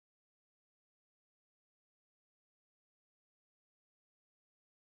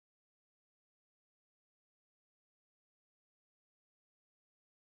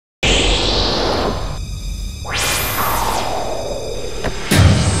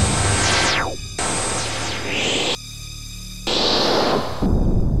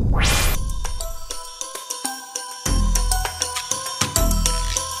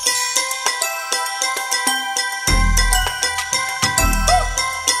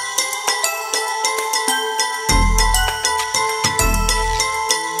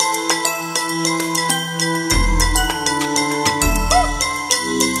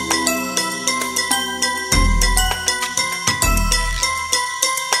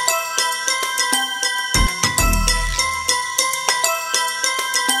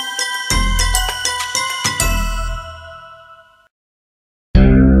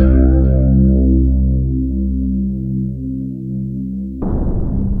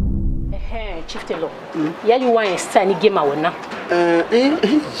chief tailor. Yeah, you want to stand game away now.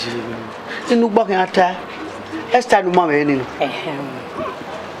 In Ubaka, I stand with mamma. You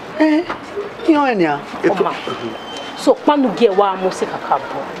know, any so, when you get one music a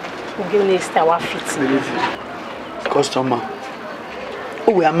couple, you give me a fit. Customer.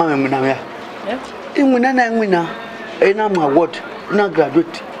 Oh, we are mamma now. In winner, and I'm a word, not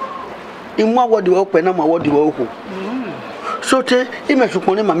graduate. In what word you open, I'm a word you open. So, tell him to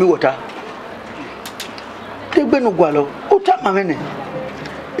call him a water. Take Beno Gualo, oh, tap my money.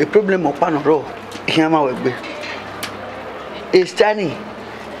 A problem of Panoro, Yama will be. A standing,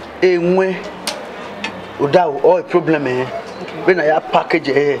 a way without all problem. When I have package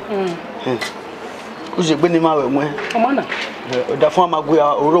here, who's a Benima way? The farmer we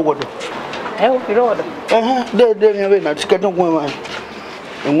are road. Oh, road. They not schedule women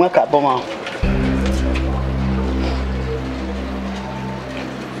and work up on.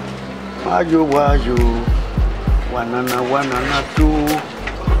 Are you? One and two.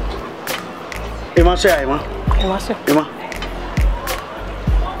 Emma say, Emma.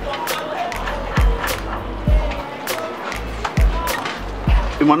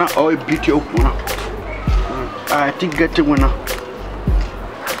 Emma, all beauty open. I think get the winner.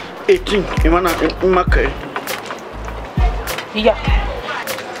 18. Emma, Mackay. Yeah.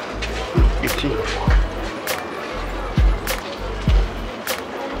 18.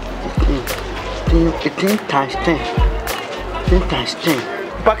 18 times 10. 10 times 10.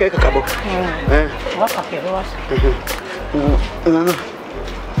 Pack a cabo. What packet was?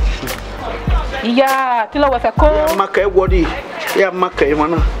 Yeah, till I was a call. Mackay, what is? Yeah, Mackay,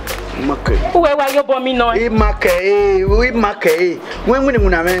 man. Mackay. Where were you bombing? No, Mackay, we Mackay. When we know,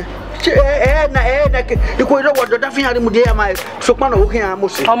 man. You could know what the Daffy had in my so man walking. I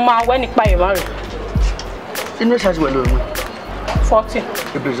must say, on my when it by married. In which as well, 40.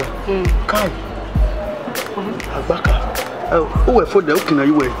 Kai. Abaka. Oh, who for the looking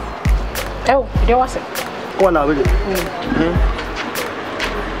away? Oh, there was it. One hour.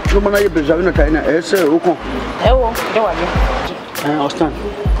 No man, I be having a time. I say, Okon. Oh, there was it. Austin.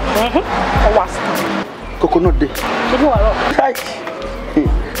 Oh, was Coconut day. You are right.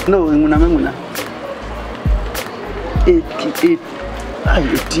 No, in Munamuna. 88. I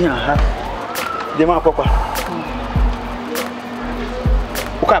 18. The man, Papa.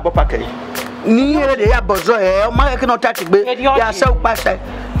 Okay, Papa. Near the Abazo, my cannot touch it. They are so past.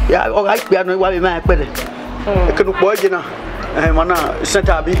 Yeah, all right, we are no way, my better. I can boy, you know, and Mana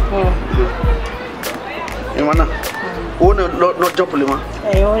Sentabi. And Mana, oh, no, not jumping. You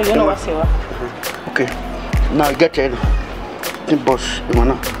know what's here. Okay, now get it. In boss,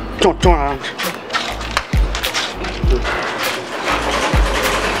 Mana. Turn around.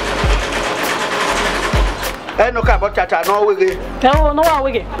 No car, but Tata, no wiggy. No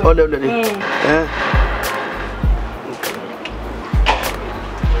wiggy. Oh, no,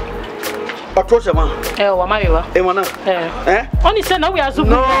 what was a man? Oh, my Emma. Only said no, we are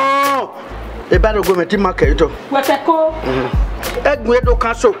zooming. No, a better go to market. What's a call? Egiator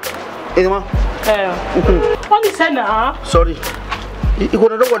Akobeghian. Only said now. Sorry. You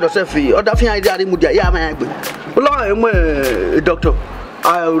want to know what yourself or that thing I did in Mudia. Yeah, my doctor.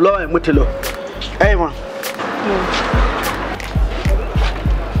 I love him with you. Hey, man.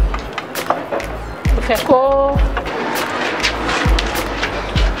 Okay, go.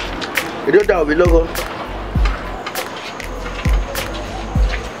 You don't have a logo.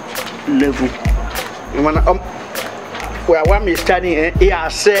 Level. You want to where one is standing here, I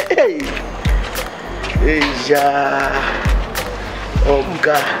say, hey, oh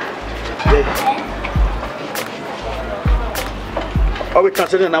God. Are we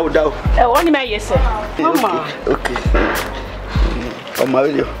considering now? Only my yes, sir. Okay. Oh, my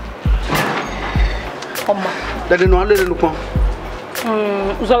video. That is not a little one.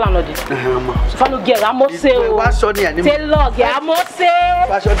 Uzolanodi. Fano get amose o. Tailor get amose.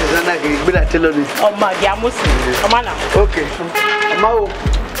 Fashion designer get be like tailor this. Oh my get amose. Amana. Okay. Amao.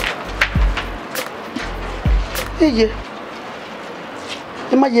 Hey.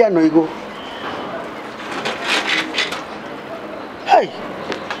 Imagine no go. Hey.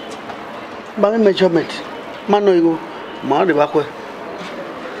 Bang measurement. Man no go. Man the back way.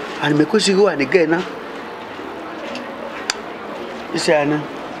 And me kwesi go and again na. Isana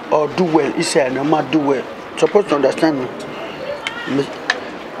or do well, Isana, ma do well. Supposed to understand me.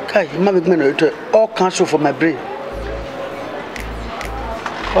 Kai, ma make me all cancel for my brain.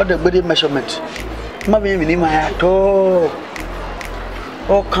 All the body measurement. Ma be in my heart all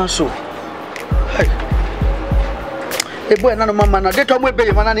cancel. Hey. E boy na no mama na dey to mo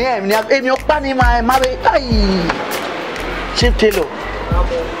be man na e mi opa ni my ma be ai. Chief tailor.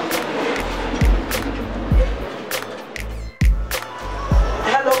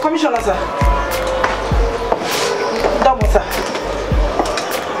 Commissioner, sir. That sir.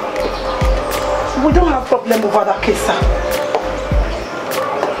 We don't have problem over that case, sir.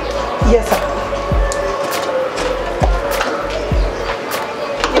 Yes, sir.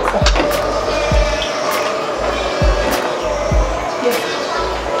 Yes, sir. Yes.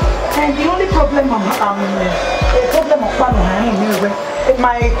 And the only problem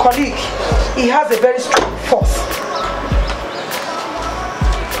my colleague, he has a very strong force.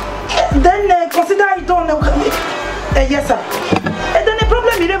 Then consider it on. Yes, sir. And then the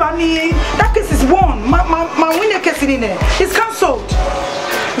problem is that case is won. My winning case in there is cancelled.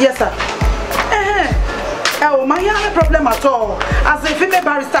 Yes, sir. Oh, my have a problem at all. As a female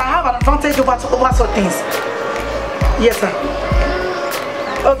barrister, I have an advantage over some things. Yes, sir.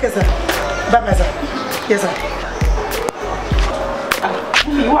 Okay, sir. Bye, sir. Yes, sir.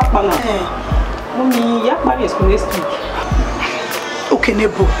 You are Bana. Mommy, you are next week. Okay,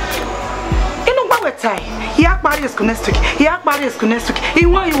 Nebo. You know what we're tired. He are next week. He are next week. He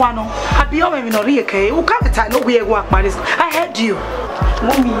want you know. I be over in Orieke. You can't tell no we work Paris. I heard you.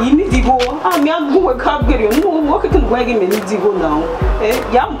 Mommy, you need to go. I'm young. Go work up. No work can work in need to go now.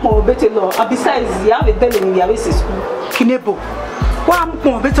 Young for better law. Besides, you have a telling in your school. Kinebo. One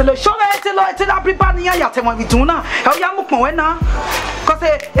more better law. Show tell everybody here. Tell me we do now. How young more now? Cause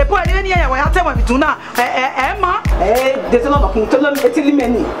a boy in here. We have tell me we do now. Emma. There's a lot of tell them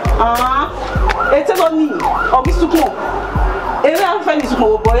Etailor. Etailor ni. Obisuko. Every friend is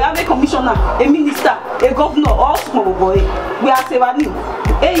small boy. I'm a commissioner, a minister, a governor, all small boy. We are saving.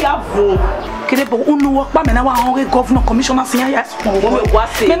 Kinebo unu work ba me na wa hon governor commissioner sin yes.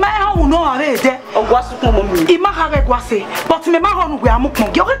 Me ma ha unu are there. Ogwasuko mommy. I ma ha regwase. But me ma hon we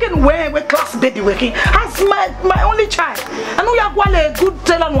amukon. You can we class baby working. As my only child. I know you are a good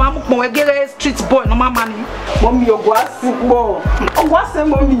tailor no amukon we get street boy no mama ni. Mommy ogwasuko. Ogwase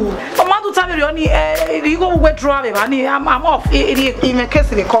mommy. Mama do tell me only you go withdraw me I'm off in a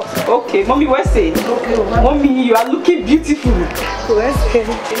case in the court. Okay, mommy where say? Okay, mommy you are looking beautiful. Where say?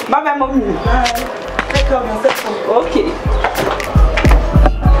 Bye mommy. Take care of yourself. Okay.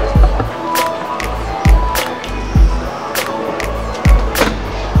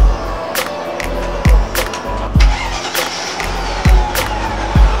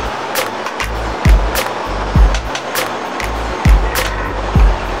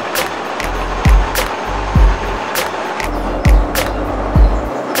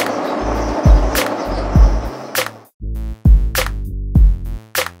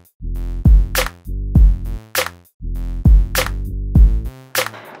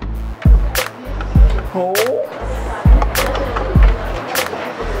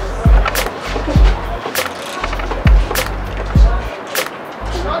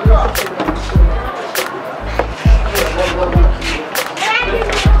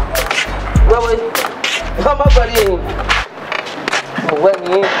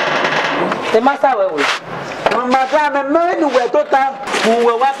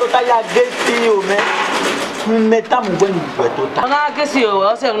 I guess you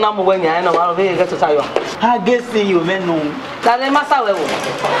will say Okunmwendia. I know I'll get to tell you. I guess you men know that they must have a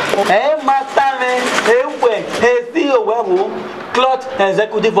master, see you cloth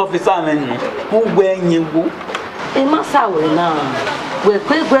executive officer men who when you go. They must have now. We're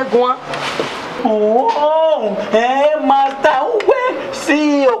quick, one. Oh, master, who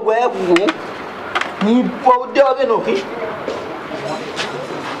see you where you both okay.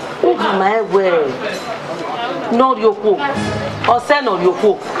 Oh, my way. Not your cook or send on your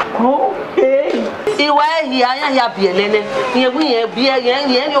cook. Okay. See why he I be a lene. Here we be a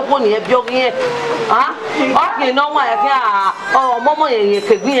your pony, a bill here. Ah, okay, no, my oh, Mama, you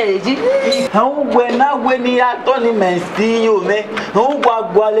could be a how when he had Tony men see you, me. Who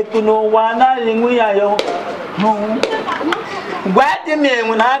was no one, I think we are. Why the man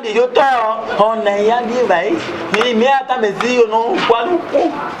when I did your talk on the young way? He may have see you know one.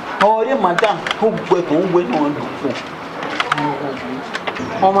 Oh, madam, who went on?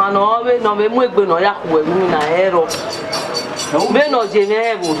 Oh, man, always no make no yak with me in a hero. No, men or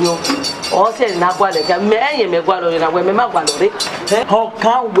Jane would you. Or say, Naguale, a man, you may go in a women. How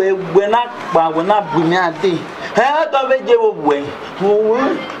can't we when I bring me a day? How do they go away?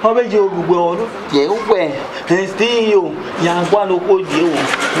 How will you go? You way, and still you, young one who would you.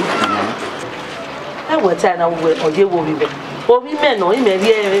 I will tell you or you will be. For women, no, he may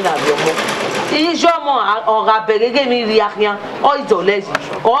be in a Ijomo on rabelege mi rien. O idolege.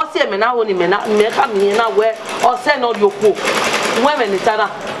 O si me na woni me ka mi na we o se no yoko. We me ni tara.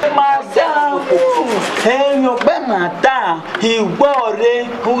 Madam. Hey yo be mata. Igbore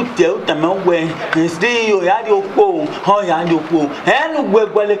ute utamewe. Nsi yo ya di opo. Ho ya di opo. Enu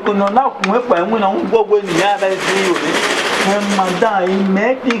gbegbele kuno na kun e pa mu na gbogbo ni ya ba si yo ni. Madam,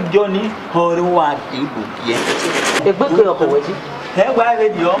 make Johnny or what Ibu. E gbe ko ko weji. He wa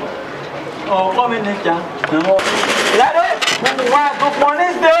radio. Oh, come in there. No. Lade, wa go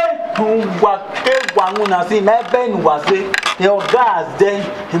police dey. Wa ke wa nguna si na be nu wa se. Your gas dey,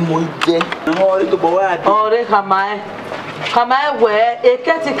 mo je. No, to bo wa. Ore kamae we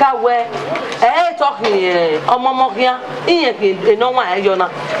eketika we talking omomogia iye ke no wa eyo na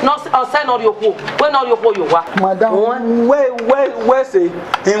no ose no riopo we no riopo yo wa madam we say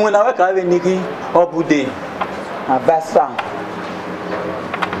in when I ka be niki obude abasa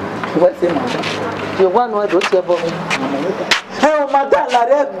we say madam yo wa no do ti ebo eh madam la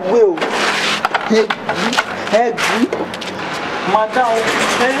re gbe o madam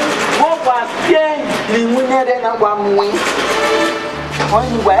wo wa tie ni munere na wa mu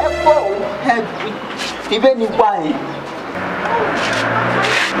on wa ebo ibe ni kwa yin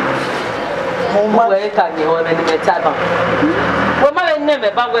mo we ka ni o me ni meta ba wo ma le ne me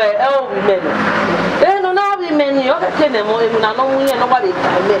ba we e o wi me no na wi me ni o ke ne mo emu na no wi no wa le ka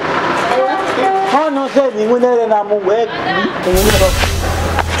me no se ni munere na mu we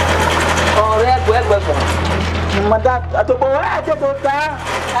ore gbe Mada atobo aje to ta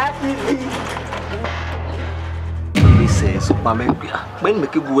ati se supamembia when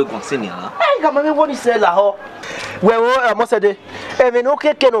make you we gon senior ai ga me woni se la ho we wo mo se de e me no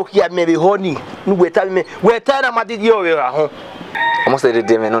keke no kia me be honi nu weta me weta na madidi o we ho mo se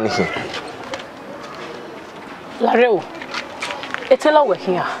de me no ni hi la reo Etailor we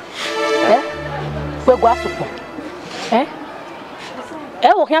here we go asupo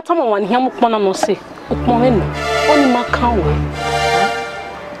wo here tomo wan here mo pona no se mo me no oni maka we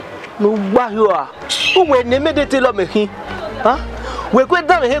no gba yo a we ne me de Etailor me hi we kwe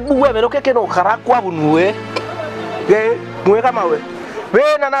da me he gbu we me no keke no kara kwa bu nu we we kama we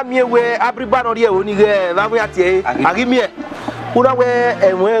na mie we abriba no de oni ge ba bu atie Aighimien una we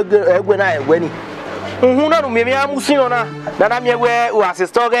egwe na egwe ni na no me amusin na mie we o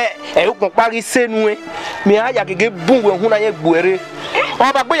asestoge ukun pari senu e me aya gege bun we na ye gbuere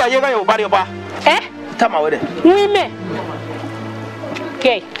o ba gbe ya ye ga yo bari oba tama we de women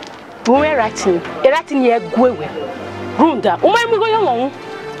okay we writing ye gwewe runda umai mu go yo won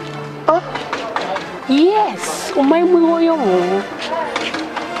yes umai mu go yo won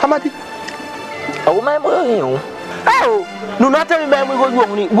amadi umai mu go yo no na tell me mu go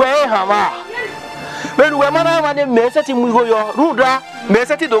yo ni we hama when we mana ma ne me seti mu go yo runda me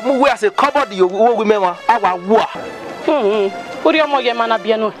seti do mu we as a cupboard yo wo we mema awa wo a ori omo ye mana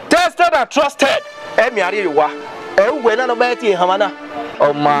bia no tested and trusted emi ari yo wa we na no ba ti hama na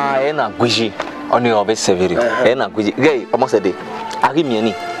o ma e na guji oni obe severi e na guji gay omo se de Aighimien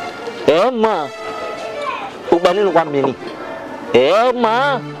ni ma o ba ni no kwa me ni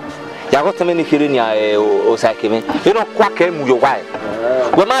ma ya go teme ni kire ni o sa keme e no kwa ke mu yo wa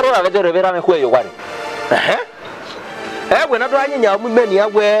we ma ro na de revera me ko yo wa we na do anyanya mu me ni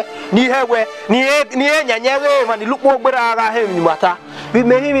agwe ni hewe ni enyanya we ma ni lupo gbera aga he ni mata bi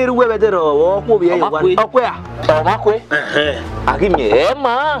me hi mi ru we be de ro ko bi e yo wa okwe a o ma kwe Aighimien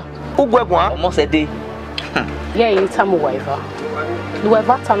ma ugwe gwa omo se de ye itamu waiva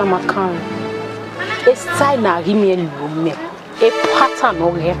duweva tana makan e style na Aighimien lume e pattern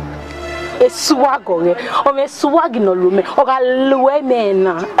oge e swag oge o me swag no lume o ga luwe me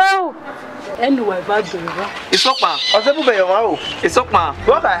na anyway bad driver isokpa o se bu be yo wa o isokpa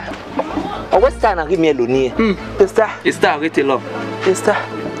what I o western Aighimien lo ni Etailor Etailor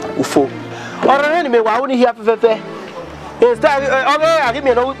ufo ora ni me wa oni hia fefefe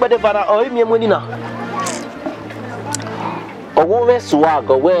Aighimien no we pede vara o imi emu ni na owo we swag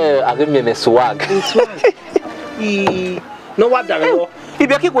we Aighimien me swag no wa dare lo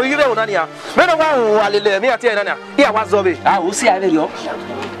ibi ki ko yire o na ni a me no wa o alele mi ati e na ni a iya wa zo be o si averio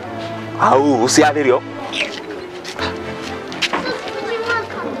o si averio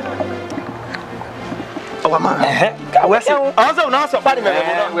awa ma ka we se o zo na so pa ni me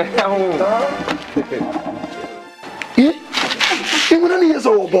Inguna ni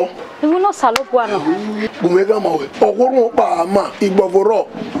yeso obo. Inguna salopo ano. Bumega mawe. Ogorun pa ma igbovoro.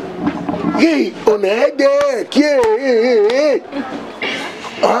 Ye ona ede kie.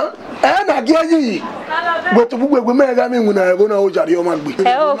 Na gie yi. Gbetu gbegbe mega mi nguna ego na o jare o ma gbe.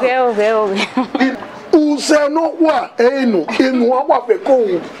 Okay. Use no wa enu wa fe ko.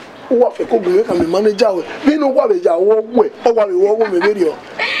 What for go can be manager? We know what we are work or what we work with video.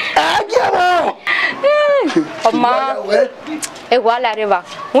 Oma ewala river.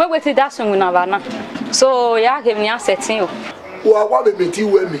 When we see that song na bana. So ya give me a setting. What be meti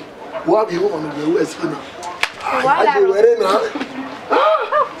we me? What be on the west fina? Wala we na.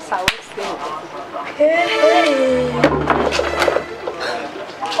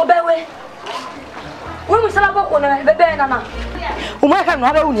 Obewe. We musala boko na bebe nana. Umaka no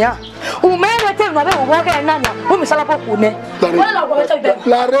abe unia. Umere te no abe uboka nana. We musala boko ne. Wala go beta be.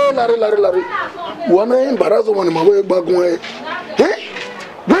 Lare. Wana embarazo wani mabo egbagun e.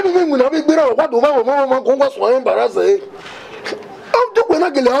 Bẹ́ẹ̀ni mi na be gbera wa do ma ko so embarazo e. Am to gbe na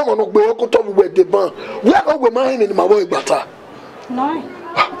gele ha mo no gbe ko to gbe de ban. We ka gbe ma hin ni mabo egbata. No.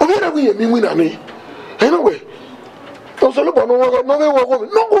 Obi na we mi win na ni. Anyway. Osalo bono no be wo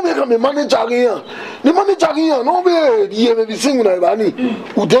no go make me manager here. Ni manager here no be ye me bi singu na ba ni.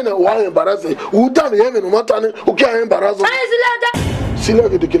 Udena wa embarrass. Uda me ye me no mata ni o ki a embarrass. Sila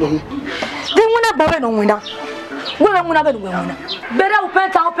ke de kino. Di wona ba be no wina. We be wona be no wina. Bere o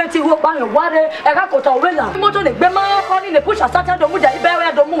penti wo ba yo ware e ka ko ta wela. Moto le gbe ma ko ni le push asata do mu ja ibe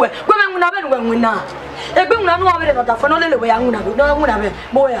we do mu we. We be wona be no wina. E gbe wona no wa be no ta fo no le we ya wona be. No wona be.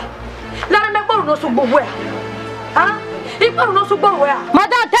 Boya. La me gboru no so gbogbo e. Ah? Ipo no so gbogbo e.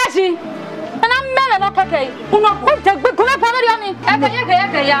 Madam Tashi. Ana mele no keke. Uno ko te gbe ko pa mari ani.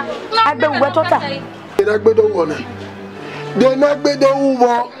 Eke ya. Agbe we to ta. Na gbe do wo na. De na gbe do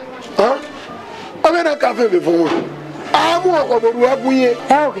wo. Ah? Ame na cafe be fun. Amu ko boru agunye.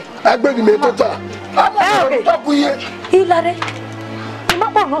 Okay. Agbe bi me to ta. Amu ko agunye. Ilare.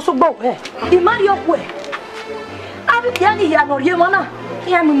 Ima po no so gbogbo e. Imari oku e. Abi ki ani ya no rie mona.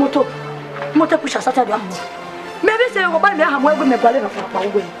 Ya mi moto. Moto pusha sata do amu. Maybe say go buy me ha mo egbe me gwale na fa pa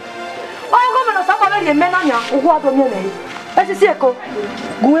ogwe. O go me no sa pa be ye me na nya ogu ado mi na yi. Esi si eko.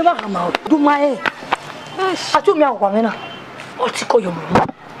 Guwe ba ha ma o. Du ma e. Atu mi agwa me na. O ti ko yo mo.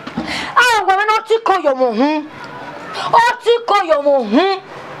 Agwa me na o ti ko yo mo hu. O ti ko yo mo hu.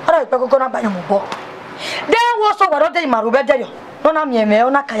 Ara ipe gogo na ba mo bo. Den wo so waro de maru be de yo. No na mi eme o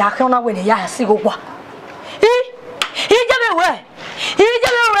na ka ya ke na we ne ya si go gwa. Je be we.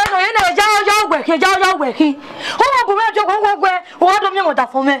 No ye na ja gwe ki. O mo bu me jo go gwe. O ado mi mo da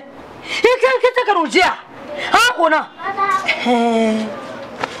fun me. Ike te ka no ji a. Ha ko na.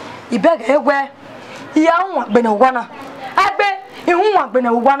 Ibega egwe. Ya nwa gbe na ugwana. Agbe ihu nwa gbe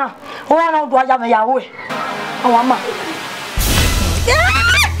na ugwana. O na do aja me ya we. Awa ma.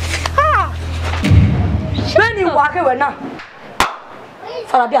 Beni wa ke we na.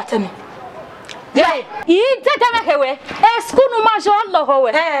 Fara bi atemi. Take me hewe. School no ma jo lo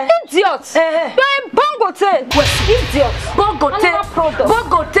howe. Idiot. You bongote. Idiot. Bongote.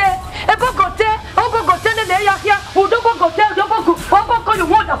 Bongote ne ya ya. Udo bongote you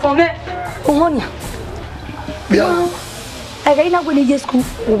want for me. Omonia. Bia. Aga ina go ni school.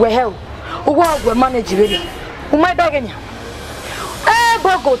 We hell. We manage really. My baganya.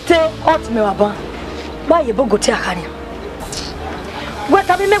 Bongote hot me waba. Ba ye bongote akani. We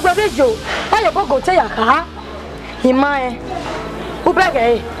tabi me gwa bejo. Ba ye bongote yaka. Himae.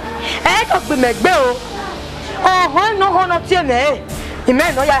 Ubege. To gbe megbe o. Ohon no hono tie me.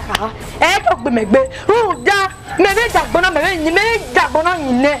 Ime no yaka. To gbe megbe. Ruda. Me dagbona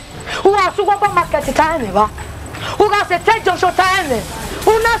nyine. Who are so what market time ba. Who got se take your time.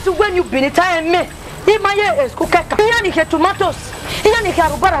 Who knows when you been time me. Imaye is kukeka. Yani ke tomatoes. Yani ke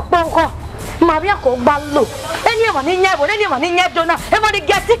arubara bonko. Maria ko ballo. Anyone in yabo, anyone in yadona. Everybody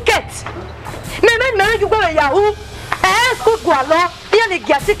get ticket. Me you go yahoo. School go along. Yani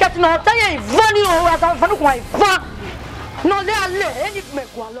get ticket no tire value as I fanu kwa fa. No le any me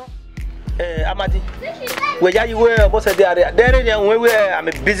go along. Amadi, where you were, boss at the area. There, I'm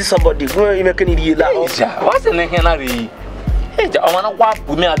a busy somebody. Where you making it la? What's the name? Henry? Hey, I want to walk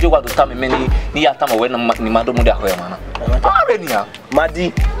with me. I do what to tell me many near time when I'm not Madame Muda. Already,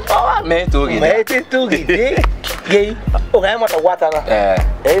 Madi. Oh, man, to get gay. Oh, I'm not a water.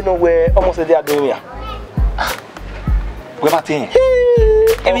 Ain't no way almost a day doing ya. We're not in.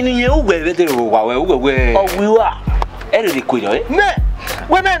 I mean, you were better while we are. Every quid, eh?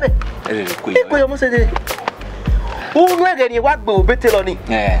 Women, we almost said, who were any what will be telling me?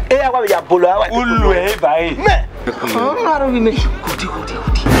 Eh, I want your bull. I don't mean excuse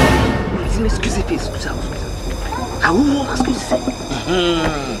me. I will ask you to say,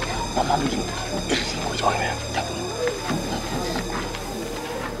 Mamma, me.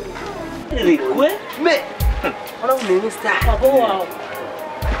 What a minister.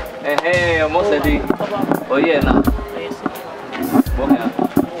 Hey, almost a day. Oh, yeah, now.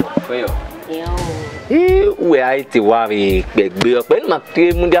 Yo. we ai ti wa bi gbegbe pe ma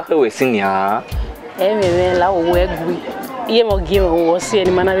te mu dia we sinia me la wo egui iye mo gi mo wo si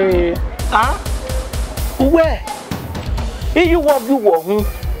eni mana re we you wo hu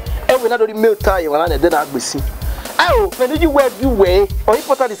e we na do mail tie wala na de na agbesi ayo me do you we o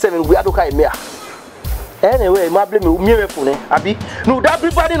important the 7 we adoka e me a anyway ma blame me me fune abi no da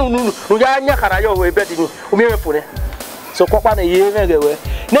everybody no ya anya kara yo we bed ni o me fune so kwakwa na ye me gewe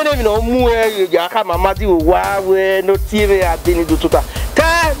nene mi no mu e ya ka mama di wa we no tie me adini do tota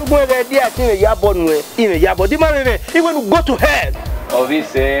ta no go re dia ti me ya bo nu e me ya bo di ma me even go to hell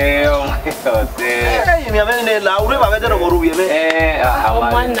obise o mi avene la ure va vedere mo rubi me o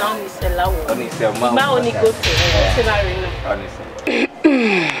ma na mi se la wo ma oni go to se na re no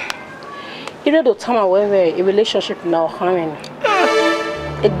you know the time I were a relationship now having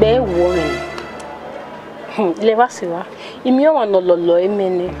a bear woman. Levasiva, imi o no lolo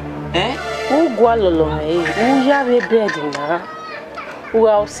emene. U gwa lolo u ya be bread na. U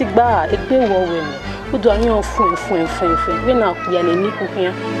a sigba egbe wo we ni. U do ayan fun. We na ya ni ni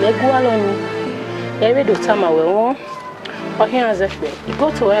kukian. Le gwa lo ni. Every do time I were o here as if you go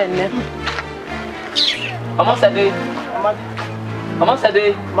to her ne. Mama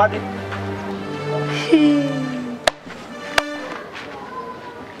said Madi.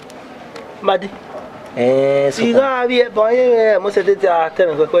 Madi siga bi boy mo se te ta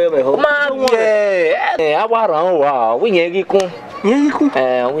teme ko yo me ho ma ye awaran wa wi yen ri kun wi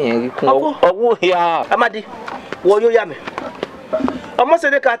yen ri kun owo ya amadi wo yo ya me omo se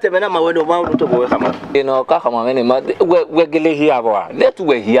de ka teme na ma we no ma to bo kama no ka kama me ne ma we gele hia bo let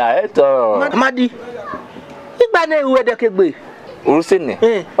we hia eto amadi igba na ewe de kegbe urusene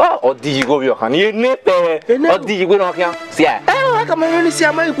odi go bi okan ye nepe odi go no kian sia kama ni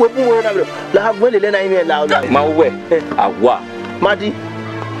sia ma iku ebu wo na bro la ha gbele le na ime la ma we awa madi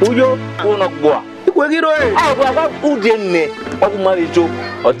uyo uno gbo iku egiro awa uje ne obu ma rejo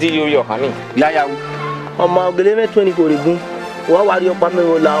odi yo yo kan ni ya ya o ma ogele me 20 ko regun wa wa ri opa me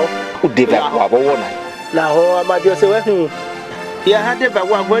o la o ude ba wa bo wo na la ho amadi o se we hin ya ha de ba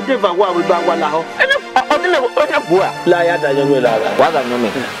wa we ba wa la ho odile o na gbo a la ya da yo me la wa da nyo me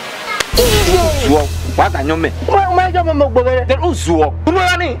wa da nyo me ma jo mo gbogere de uzuo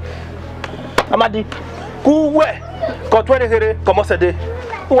umoya ni amadi ku we ko 20 here ko mo se de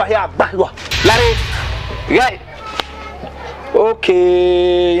wa ya agba wa lare guy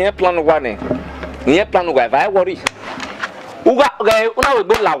okay yen plan wa ni yen plan wa vai worry uga guy una we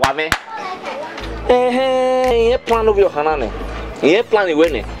gbo la wa me yen plan of your hanane yen plan we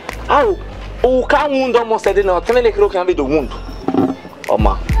ni aw o ka wundo mo se de na tenele kro kan be do wundo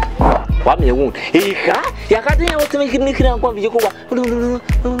oma wa me wun ya ka den o teme kini kira kwa bi ko wa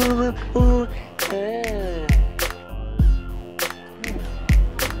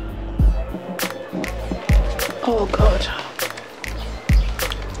oh god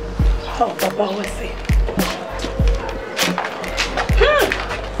oh baba wese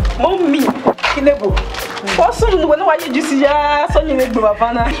mommy Ilebor also no when why you see ya so you make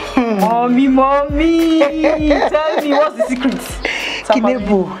baba na mommy tell me what's the secret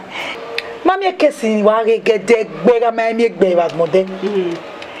Ilebor Mami kesi wa gede gbera ma mi gbe wa gbode.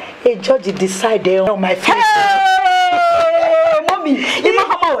 A judge decided on my face. Hey, mommy, you know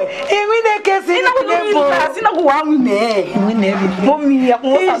how we. Emi ne kesi Ilebor. Sina go wa win mommy,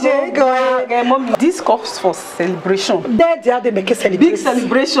 mommy, this calls for celebration. There they are they make a celebration. Big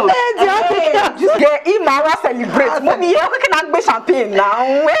celebration. There just get Imara celebrate. Mommy, you can agbe champagne now.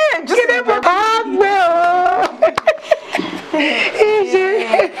 Wait, just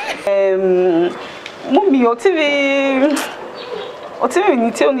mommy o TV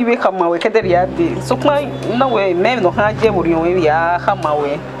ni te oni we kama we kedere ya de so kwa na we me no ha je wori on we ya kama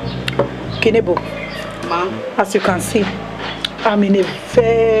we Ilebor ma as you can see I'm in a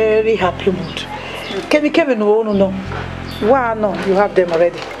very happy mood Kevin no why no you have them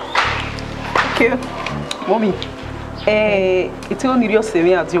already okay mommy ite oni ri ose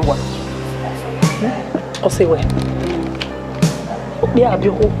mi adio wa ose we Okpia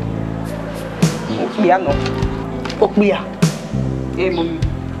abio Okpia no Okpia mommy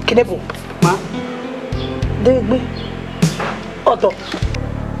Ilebor ma Degbe Odo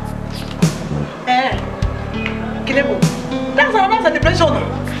Ilebor that's another celebration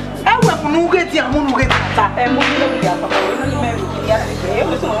we kunu get amunu get ta mommy no be papa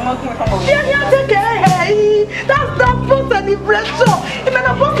that's the first celebration if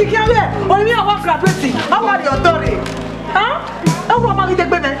na first weekend where only me I want graduating how are your story Ewo ma gide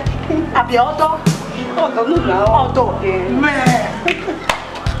gbe me. Abi odo. Odo lu na. Odo. Me.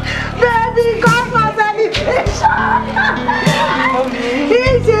 Baby, come for celebration.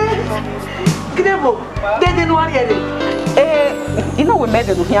 Easy. Okinebo. They didn't want it. You know we made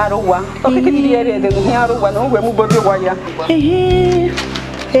the Hiarowa. Okay, the Hiarowa, no, we're moving wire.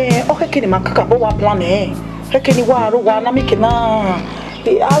 Okay, Makaka, what plan, eh? Can you want to make it now? I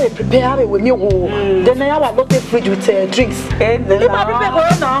will prepare with you. Then I have a lot of fridge with drinks. The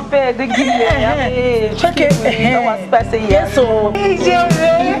yes, so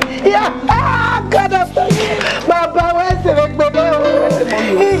yeah. God, Baba, where's the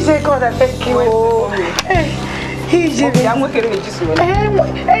Easy, God, thank you. Easy, I'm working with this one.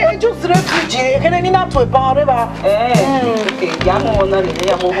 Just refugee, and I'm not to a bar.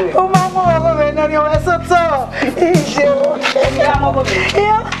 Oh, Mamma, and you're so easy.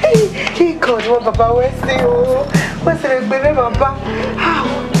 He called what Papa was what's the baby Papa? How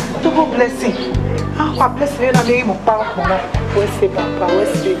to go blessing? How bless you in the name of Papa? What's the Papa?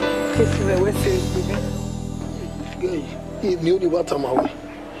 What's the He knew the water my way.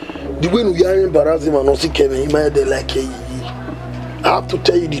 The way we are embarrassing and also Kevin, he might like I have to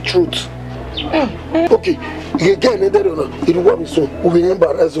tell you the truth. Okay, you can it will be soon. We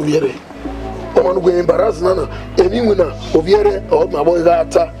embarrass over here. I'm going to embarrass Nana. Any winner of here or my boy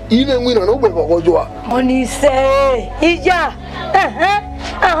that even winner no better for you. Only say, Ija.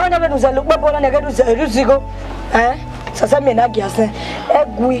 I never do the look before and I get to say, Rusigo. Sasami Nagias,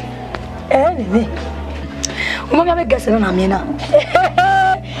 Egui, enemy. Mama guess on Amina.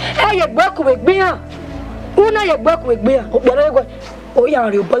 I work with beer. Una work with beer. Oh,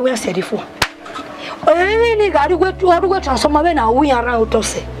 you boy, we said before. Any got to go to transform now. We are out of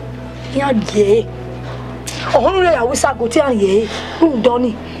say. Ye. Only I was a good tell ye.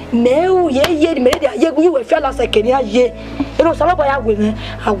 Donny. No, ye, made a ye, we were fellas like any ye. It was all by women.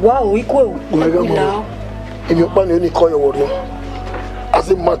 A wow, equal. Now, if you plan any call your warrior as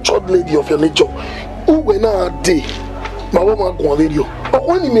a matured lady of your nature, who when I day, my woman go on video. But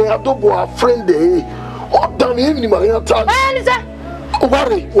when you may have to go a friend there, or down the evening, my time.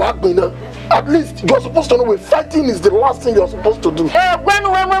 Worry, what now? At least you're supposed to know when fighting is the last thing you're supposed to do. When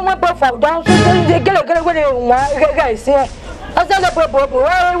both fall down, they get guys here. I said,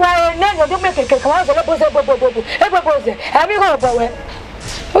 why, never do make a class of the have you heard about it?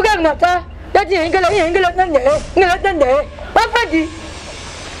 Who got not that? You ain't gonna what Freddy?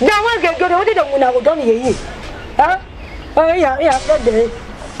 Now I get good already when I was done here. Huh? Oh, yeah, Freddy.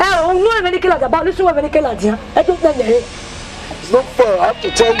 Oh, no, many killers about this one, many killers. I don't know. It's not fair, I have to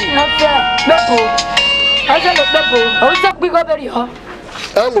tell you. Not fair. No, I said, no, I was up big over here.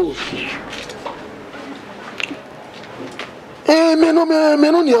 Hello. Eh,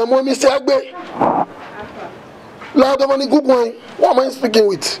 Menoni, I'm Mr. Agbe. Loud of any good one. What am I speaking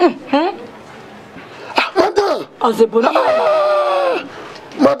with? Madam.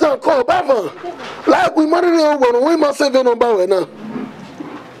 Madam, call Bava. Like we married over, we must have a number now.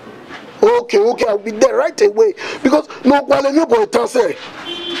 Okay, I'll be there right away. Because no, while no boy can say.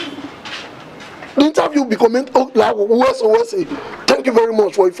 The interview be comment. Oh, like, thank you very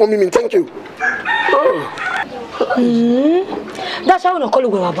much for informing me. Thank you. That's how I call you,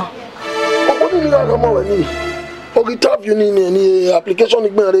 Baba. What do you mean? Okay, interview any application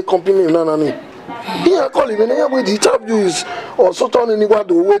is company nani. Here call him when the interview is or so turn anyone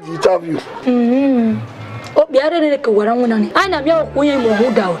to wait the interview. Oh, be are the Kawaran. I am your queen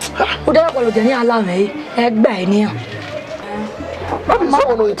who doubt. Who don't follow the alarm, egg by near. What is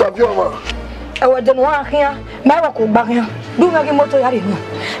someone interview? I was the one here, Miracle back here. Do not get motor.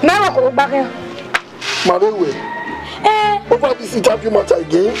 Miracle back here. Madewe. Over this interview matter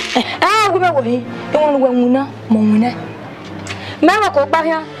again. We were here. Mona. Miracle back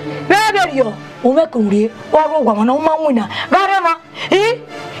here. Where you? Umekuri, or woman, no mamma. Varema,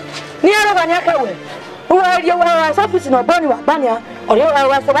 near Vanaka. Where you were office in a Banya, or you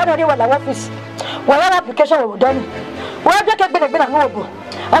were surrounded with an office. Whatever application was done. Where the cabin had been a noble.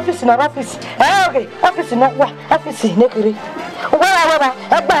 Office in our office. Okay, office in what? Office in Neckery. Wherever,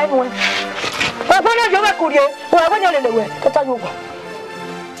 I buy one. But when you're a courier, or when you're in the way, that's how you go.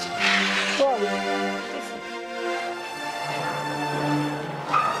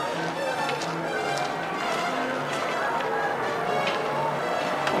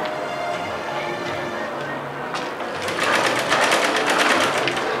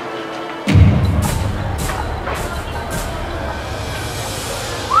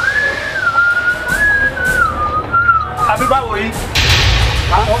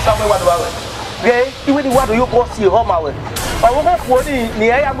 Even the water you go see home away. I will go for the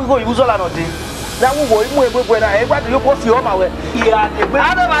air we go use all another day. Now we go in when I ever you go see home away. Yeah, I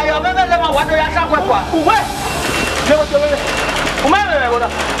don't know. You're never what do you have to work. Where?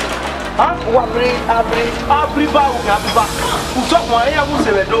 Huh? Abri, who talk my ear, who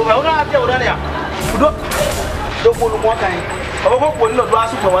say, no, I don't have to. do ko lu mo kan o ko ko no do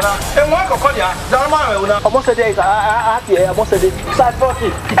asu ko wana e mo ko ko dia da ma we una o mo se de a ti e mo se de sa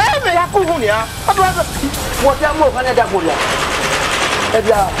 40 me ya ku hu ni a o do mo ti mo kan da ko dia e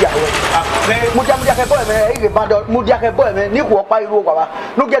bia bia we mo dia ke boy me e ba do mo dia ke boy me ni ko pa iru kwa ba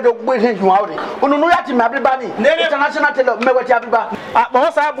no ge do gbe hin hu awre onu no ya ti me abliba ni international tailor me we ti abliba ah mo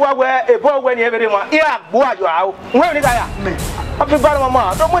sa bu we e bo we ni e bere mo ya bu ajo awo we ni ka ya me abliba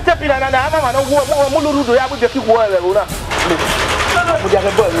mama do mo te pina na mama no wo mo luru do ya bu be ki wo e we na mo dia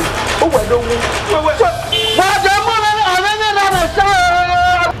ke boy me o we do wo ba je mo na ore na na so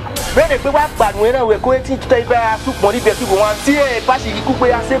bẹ́ẹ̀ pé wá gbàdùn ẹ̀rọ ìwé kó etí tẹ́ ibẹ̀ asúpọ̀ níbẹ̀ kí wọ́n tí ẹ̀ pàṣẹ ikú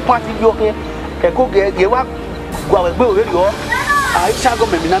pé ase pọ́n àti bí ọkẹ́ ẹ̀kọ́ gẹ̀ẹ́gẹ́ wá gbàwẹ̀ gbé òwe yọ. àìsàgò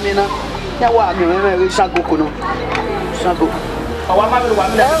mẹ̀mínà mìíràn yà wà mí rẹ̀ rẹ̀ ṣàgò kùnà ṣàgò. àwọn amábẹ́rẹ́ wà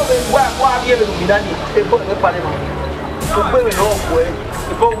mí náà wá kó abíyẹ̀rẹ̀ lùmí náà ni ebó ẹ̀ palẹ̀ mọ́ tó gbé mi náà kú ẹ̀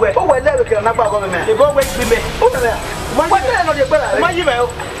ìbò wẹ̀ ó wẹ̀ lẹ́rù kẹrẹ̀ náà gbàgbọ́ mẹ́mẹ́ ìbò wẹ̀ gbé ó mẹ́mẹ́ wọ́n tẹ̀lé náà lè gbé rẹ̀ wọ́n yí mẹ́ o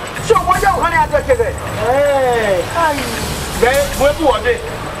ṣé o wọ́n jẹ́ òhán ní adé kẹrẹ̀ gẹ́gẹ́ mo é kú wọ́dé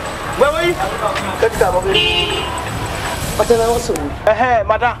wẹ́wẹ́ kẹ́tìkà bọ́ bí ọ̀tẹ̀ náà wọ́n sọ̀rọ̀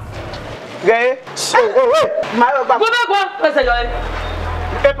madam gẹ́gẹ́ máa yọ gbà gbọ́dọ̀ gbọ́ pẹ̀sẹ̀ yọ ẹ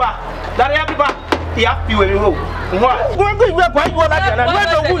pépà dárí yá pépà ìyá fi wèrè rò wọ́n gbé ìwé ẹ̀kọ́ ayíwọ́ láti ẹ̀nà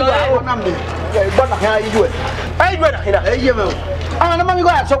lọ́dọ̀ owó ìyá ọ̀nà mi gbọ́dọ̀ kí ayíwọ́ ẹ̀ ayíwọ́ ẹ̀ nàkínà ẹ̀yẹ mẹ́ o àwọn ọmọ mi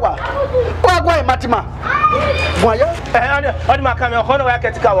kọ́ àṣọ wa wọ́n gbọ́ ẹ̀ mátima bùn ayọ́ ọdún máa kàmì ọkọ̀ náà wáyà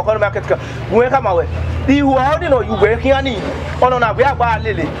kẹ́tìkà ọkọ̀ náà wáyà kẹ́tìkà bùn ẹ̀ kàmà wẹ̀ ihu ọdún náà ìwé kí á ní ọ̀nà náà bí àgbà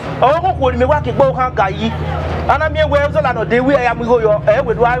lélẹ̀ ọwọ́ kòkòrò mi wá kí gbọ́ kan gà yí anami ewe ọzọla nọ dewi ya mu yo e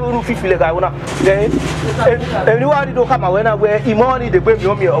wedu aru fifile ga wona eni wa ri do kama we na we imoni de gbe mi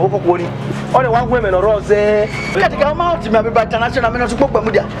o mi o kokoko ni o le wa gwe me no roze kati ka ma oti mi abiba international me no so gbogbo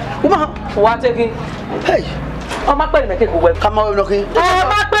mu dia uma wa teki hey o ma pe ni meke ko we kama we no ki o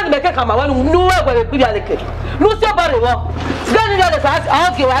ma pe ni meke kama we nu we gbe bi aleke lu se bare wo gani ga le sa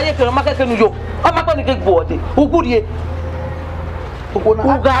a ke wa ye ke no ma keke nu yo o ma pe ni ke gbo ode ugurie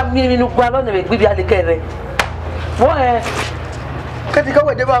uga mi ni nu gba lo ne bi aleke re wọ́n kẹ́tìkẹ́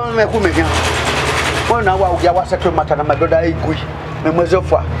wẹ̀ débà mẹ́mẹ́ kú mẹ́gàn wọ́n náà wà ògìyà wá sẹ́tọ̀ màtà náà mẹ́dọ́dá igui mẹ́mọ́ ẹ̀zọ́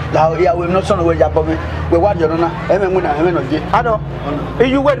fà làwọn ìyàwó ẹ̀mí náà sọ̀rọ̀ wẹ̀ yàbọ̀ mi wẹ̀ wá jọ̀nù náà ẹ̀mẹ́ mú náà ẹ̀mẹ́ náà dé. àná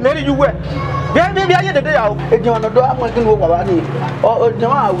iyuwẹ̀ mẹ́rin iyuwẹ̀ bí ayé dédé yà ó. èdè ọ̀nà dọ́ àmọ́ ẹ̀kí ni wọ́n wà wá ní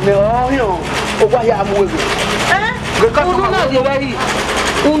ọ̀dùnmọ́ àwùmẹ́ ọ̀hìn ọ̀gbọ́ àyà àmúwẹ̀wẹ̀.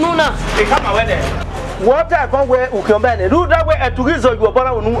 wọ́n tẹ̀ kọ́ wẹ òkè ọ̀bẹ ni lúdà wẹ ẹ̀tùrí zọ ìwọ̀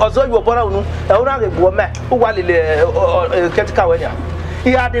bọ́lá ònú ọ̀zọ́ ìwọ̀ bọ́lá ònú ẹ̀hún náà lè bu ọmẹ ó wà lè kẹ́tíkà wẹ̀ yà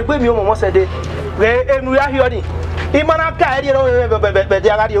ìyá àdègbè mi ò mọ̀ mọ́sẹ̀ dé rẹ̀ ẹnu yá híọ́ ni ìmọ̀nà ká ẹ̀dí ẹ̀rọ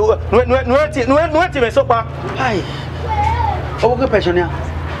bẹ̀bẹ̀ ara di nu ẹ̀ tì mí sọ́pa. owó kí pẹ̀sọ̀nìyà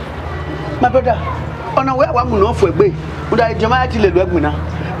my brother ọ̀nà wẹ́ àwọn amúnà ọ̀fọ̀ ẹ̀gbẹ́ ọ̀dà ìjọba ayé ti lè lu ẹ̀gbìn náà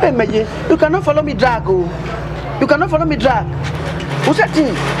ẹ̀ mẹ́yẹ you cannot follow me drag o you cannot follow me drag o ṣe tí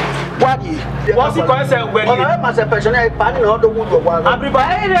wadi wọ́n sì kọ́ ẹsẹ̀ wẹ̀ ni. ọ̀nà ẹ̀ máa ṣe pẹ̀sọ̀nìyà ìpàdé náà ọ̀dọ̀ wúlò wà. àbíbá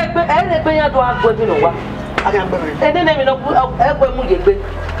ẹ̀rẹ̀ gbé yàtọ̀ àgbẹ̀ mi nù wá ẹ̀dẹ̀ nẹ̀mí lọ ẹ̀gbẹ́ mú yẹ gbé.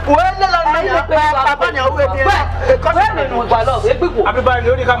 wọ́n lé lọ́nà yà bàbá ni àwọn èdè bẹ́ẹ̀ ni ìwà lọ ẹ̀gbẹ́kù. àbíbá ni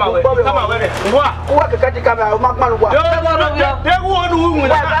ó ní kama wẹ̀ rẹ̀ wá. wọ́n kẹ̀kẹ́ ti kama àwọn máa ń wá. dẹ́wù ọdún wù wọ́n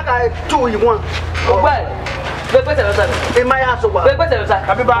bá ka tú yìí wọn. ọgbẹ́ gbẹgbẹsẹ lọ sáré. ìmọ̀ yà sọ wa. gbẹgbẹsẹ lọ sáré.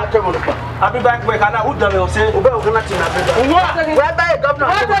 àbíbá gbẹ kana ó dàn mí ọ̀sẹ̀. o bẹ́ẹ̀ o kana ti na àbíbá. wọ́n bá yẹ gọ́vnà.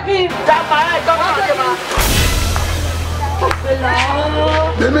 wọ́n tẹ́ kí. jàmbá yẹ gọ́vnà.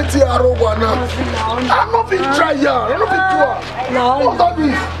 Demi ti arogwa na. I'm not fit try ya. I'm not fit do it. What's all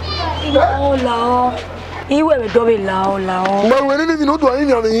this? Lao. Iwe me do be lao. But when anything no do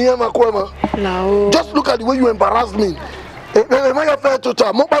anything here ma ko ma. Lao. Just look at the way you embarrassed me. Am I fair to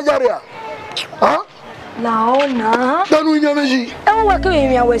ta? Mo pa yare. Huh? Lao na. Danu nya meji. E wo ke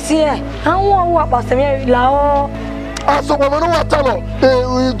mi awesi e. Awon wo apase mi lao. Aso kwa no wa talo.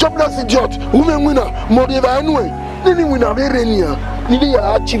 Jobless idiot. Women winner. Mo de ba anu e. Nini winner be renia. Nini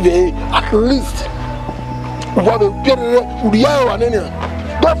ya achieve at least. Wa be pere uriya wa nenia.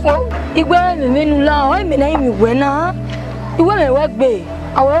 Therefore, igwe mi menu lao. E mi na mi we na. Iwe me we gbe.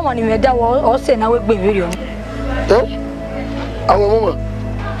 Awon mo ni me da wo o se na we gbe video. Our mama.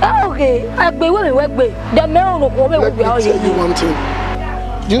 Okay, I be we gbe. The men no ko be we Let me tell you one thing.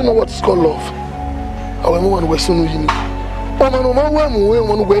 Do you know what is called love? Our mama we so no yini. Oh no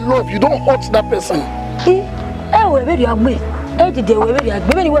man we love. You don't hurt that person. We be agbe. E dide we be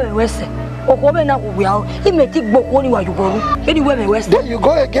agbe. Be ni we se. Oko be na ko we awo. I me ti gboko ni wa jugoru. Be ni we se. There you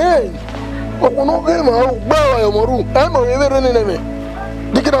go again. Oko no be ma gba wa yo moru. E mo we be ni me.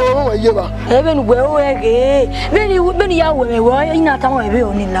 Dikira wa mama yeba. E be nu gbe o ege. Be ni ya we me wo ina ta mo e be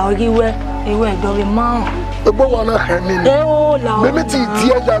oni la o gi we. E we do be ma. Ebowa na hemi. Oh la. Me ti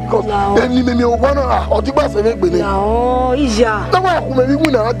tie ja because eni me wana odigba se me gbe ni. Oh, ija. Na wa ku me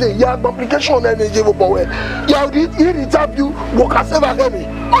wi na ade ya application na je bo we. Ya di interview wo ka se ba me.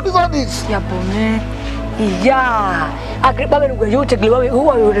 What is all this? Ya bone. Ija. Agripa be ngwe yo teglewa we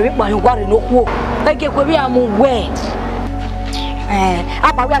wo yo re pa yo kware no ku. Ege ko bi amu we.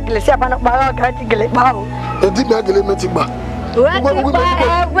 Apa we akele se apa na pa ga ti gele pa o. Edi me agele me ti gba.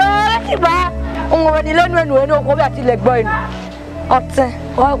 Ti ba. Onwo ni lenu enu enu ko bi ati le gbo inu. Otin,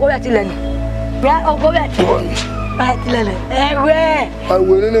 o ko bi ati le ni. Ya o ko bi ati. Ba ti le le. Ewe.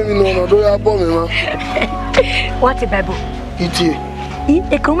 Awe ni mi no do ya bo mi ma. What Bible? Iti.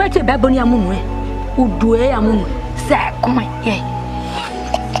 E ko me te Bible ni amunu e. Udu e amunu. Sa kuma ye.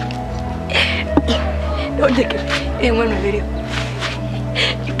 O de ke e wonu lere.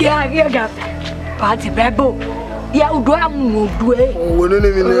 Ga. Ba ti Bible. Ya udu amunu udu e. O ni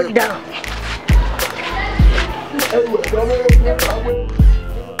mi ne.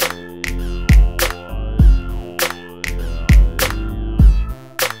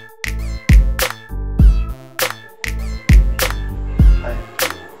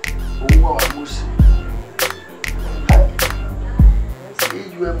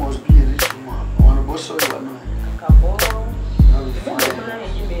 Must be a rich woman. I want to boss you.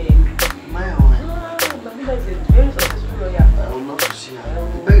 My own. I would love to see her.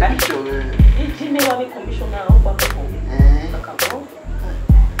 Big picture. Commissioner.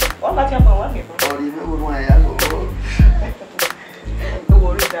 What about your one? Or remember when I go? Don't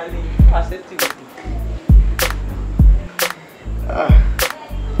worry, darling. Acceptability.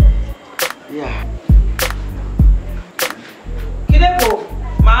 Yeah. Ilebor,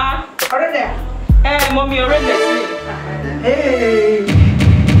 ma, already there. Mommy, already there. Hey.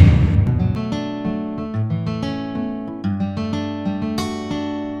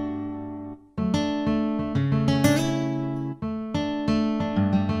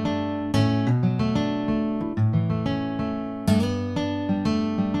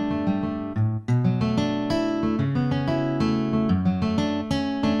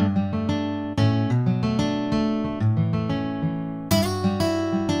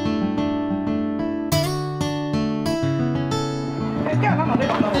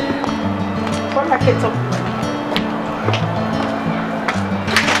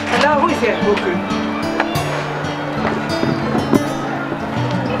 Hello, who is here? Okay.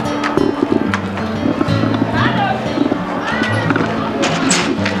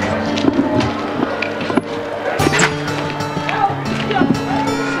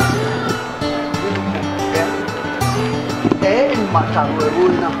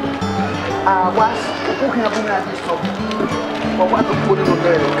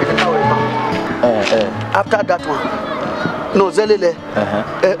 After that one, no zelele,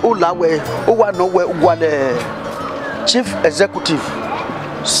 ulawe, uwa no we uwa chief executive,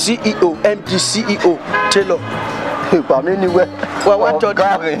 CEO, MD, CEO, Tailor. Anyway, well, what to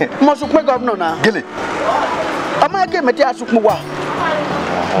do? Most of my governor now. Gilly. Am I getting Matia Sukmuwa?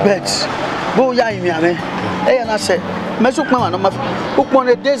 Bet. Bo ya Aighimien. And I say, Mesukma,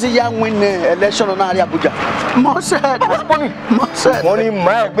 Ukmone Daisy young win election on Abuja. Mo said, money,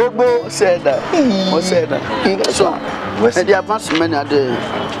 my Bobo said that. Mo said that. So, when the advancement at the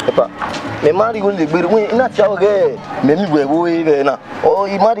me marry will be not your gay. Many way now. Oh,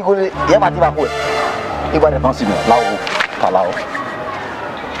 you marry will Yamati. If I advance him, allow.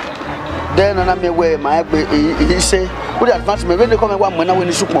 Then I may wear my he say, would advance me when they come one when I win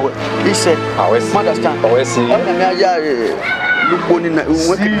the soup. He said, I was understand. I see. Look one in the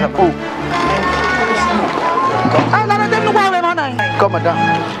come down.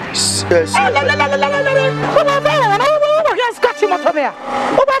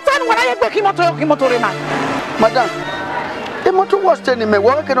 Madam, the motor was telling me,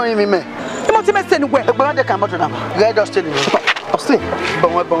 working on me. The motor was telling me, but I can't them. Guide us telling me.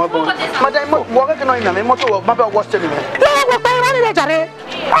 Madam, working on me, motor was telling me.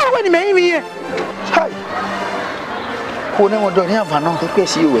 I went me. Who never done here, Vano, to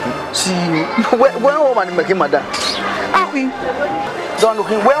see you. See you. Where woman make him, madam? Don't look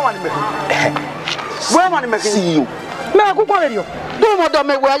him where one make him. Where one make see you. May I go for you? Don't want to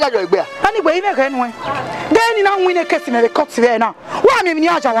make where you're there. Anyway, you can win. Then you know, win a case in the court there now. Why, me,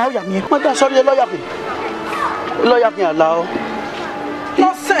 Yaja, Madam, sorry, a lawyer can allow.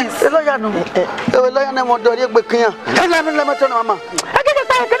 Nonsense. A lawyer, no. A lawyer, no more, do you be clear? And let me tell Mamma. I get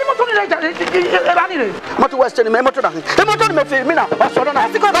Motor Western, my motor, the motor may feel Mina, or Sodona. I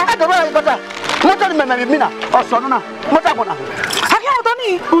think I don't know, motor may be Mina, or Sodona, Motabona. I can't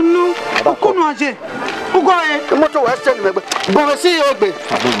only Unu, Okunmwendia, Uyigue, the motor Western, but see you.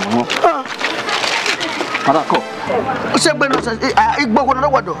 Marako. Say Benin Igbo no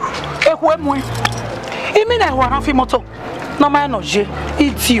wado. Eku emu. Imi na ho ran fi moto. No ma no je.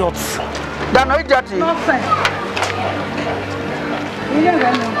 Idiot. Da no idiot. Nonsense.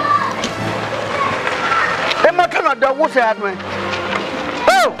 E ma kana da wo say anu.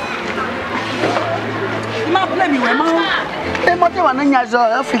 Oh. Ma blame you, ma. E ma te wa na nya zo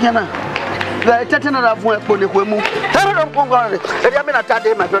African na. La tete na da fun epo ne ko emu. E no don kon e dia me na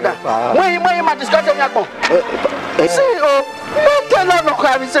tade my brother. Mo ma discuss nya kon. See oh. Etailor no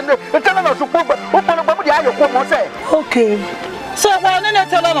kwa bisende. Etailor no supo ba. O polo ba mu dia ayo ko mo say. Okay. So why na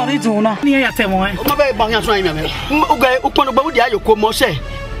Etailor no reason na? Ni ya temo eh. Mo be ba yan so yin me. O ga o polo ba mu dia ayo ko mo say.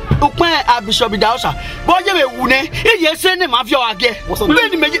 Ukwe abishobi dausa boje be wu ne eye se ne mafia wage be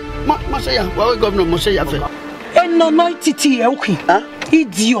ni meje ma say ya wa governor mo say ya fe no titi e uki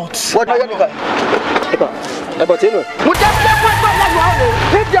idiot what do you do Eba tino mu ja pe kwa la yo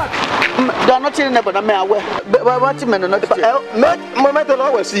idiot do not tell never na me awe what me no not moment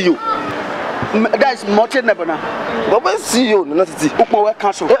no we see you that is multi never na but we see you no titi ukpo we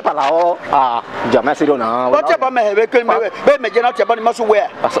cancel e pala o jama se do na what about me be kwen be me je na te ba ni maso we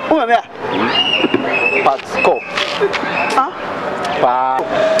o me pat ko pa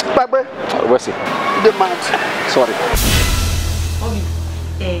Bagbe we see the man sorry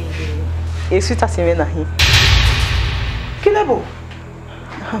Esu ta se me na hin Kilebo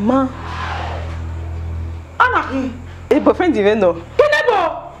ama ana hin e boyfriend di no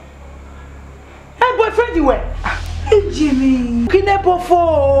Kilebo boyfriend we Ejimi Kilebo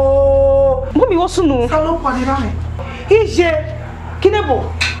fo Mummy wo sunu Salo kwani rame Ije Kilebo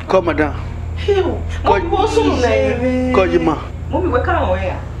come madam Mummy wo sunu na ko yima Mummy we ka won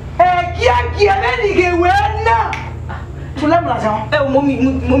ya Kia leni ge we na Tula mula jaw mummy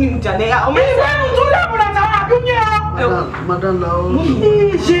mujane ya o me tula mula jaw adunya madam la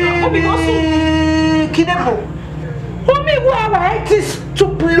Ije Kilebo Mummy who are it is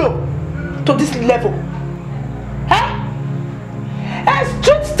too low to this level. A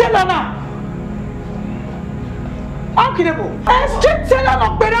street tailor now. How can you go? A street tailor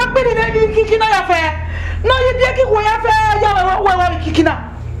now. But I'm being kicking out your fair. No, you did kick away your fair. You are kicking out.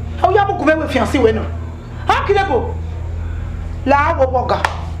 How you have to go with fiancé winner? How can you go? La woga.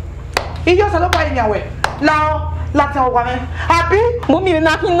 He just a lot by your way. Now, Latin woman. Happy? Mummy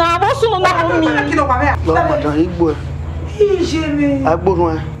na kin na wo sunu na mummy. No, madam Igbo. Ije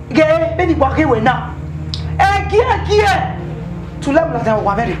Agbo ge eni gba ke we na gie tu le mla ta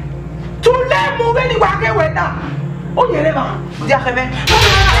wa mere tu le mu be ni gba ke we na o yere ma dia ke me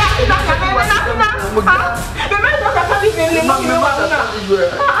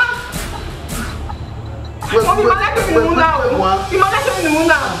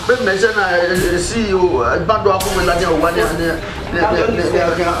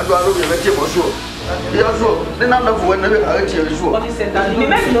Yaso, ni na na fuwe na be ka ti yaso. Ni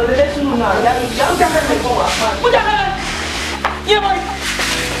me no le sunu na ya ja ka me ko wa. Muja. Ye boy.